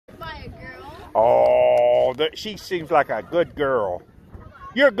Oh, she seems like a good girl.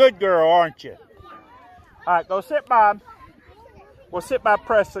 You're a good girl, aren't you? All right, go sit by him. We'll sit by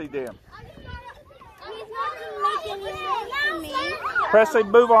Presley then. He's not making any room for me. Presley,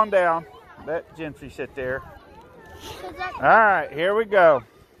 move on down. Let Gentry sit there. All right, here we go.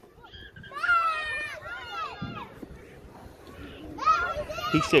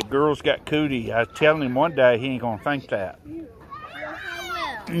 He said girls got cootie. I was telling him one day he ain't gonna think that. Yes,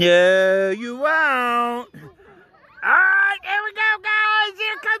 I will. No, you won't. All right, here we go, guys.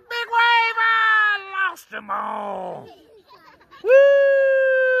 Here comes Big Wave. I lost them all. Woo!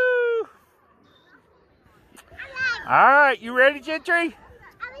 All right, you ready, Gentry?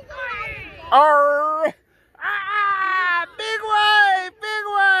 Arr! Ah! Big wave! Big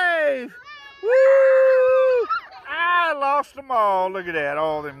wave! Woo! I lost them all. Look at that.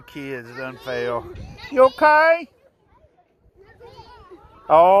 All them kids done fell. You okay?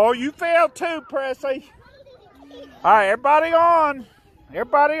 Oh, you fell too, Presley. All right, everybody on.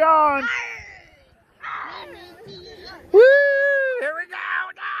 Everybody on. Woo! Here we go.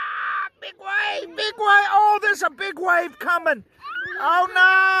 Ah, big wave, big wave. Oh, there's a big wave coming. Oh,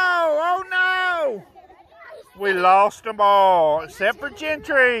 no. Oh, no. We lost them all, except for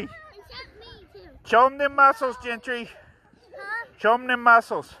Gentry. Show them them muscles, Gentry. Show them them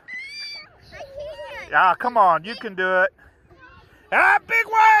muscles. Ah, come on. You can do it. Ah, big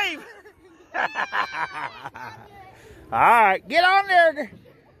wave. All right, get on there.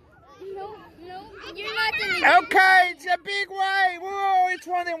 No, you're not doing Okay, it's a big wave. Whoa, it's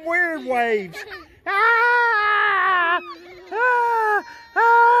one of them weird waves. Ah! Ah!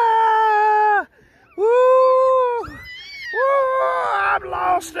 Ah! Woo! Woo! I've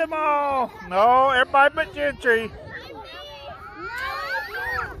lost them all. No, everybody but Gentry.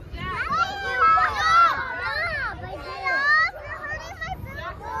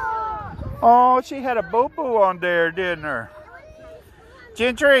 Oh, she had a boo-boo on there, didn't her?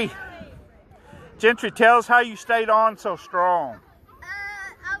 Gentry, tell us how you stayed on so strong.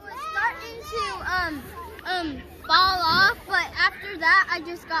 I was starting to fall off, but after that, I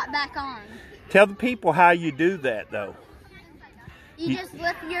just got back on. Tell the people how you do that, though. You just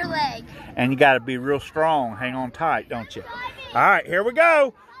lift your leg. And you got to be real strong. Hang on tight, don't you? All right, here we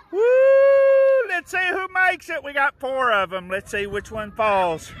go. Woo! Let's see who makes it. We got 4 of them. Let's see which one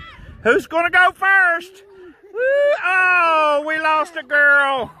falls. Who's going to go first? Woo! Oh, we lost a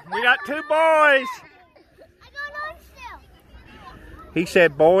girl. We got 2 boys. He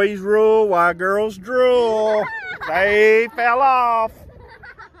said boys rule while girls drool. They fell off.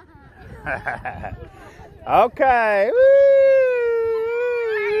 Okay. Woo!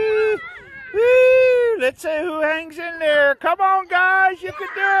 Woo! Let's see who hangs in there. Come on, guys. You can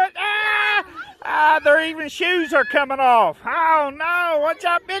do it. Ah! Ah, their even shoes are coming off. Oh, no. Watch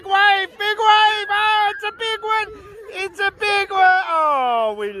out. Big wave. Big wave. Oh, it's a big one. It's a big one.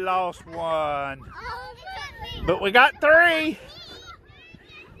 Oh, we lost one. But we got 3.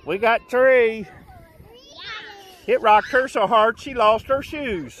 We got 3. It rocked her so hard she lost her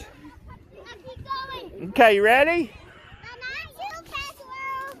shoes. Okay, you ready?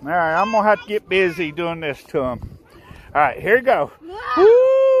 All right, I'm going to have to get busy doing this to them. All right, here we go. Woo!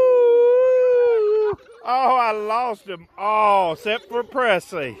 Oh, I lost them all except for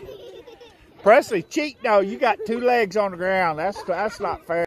Presley. Presley, cheat. No, you got 2 legs on the ground. That's not fair.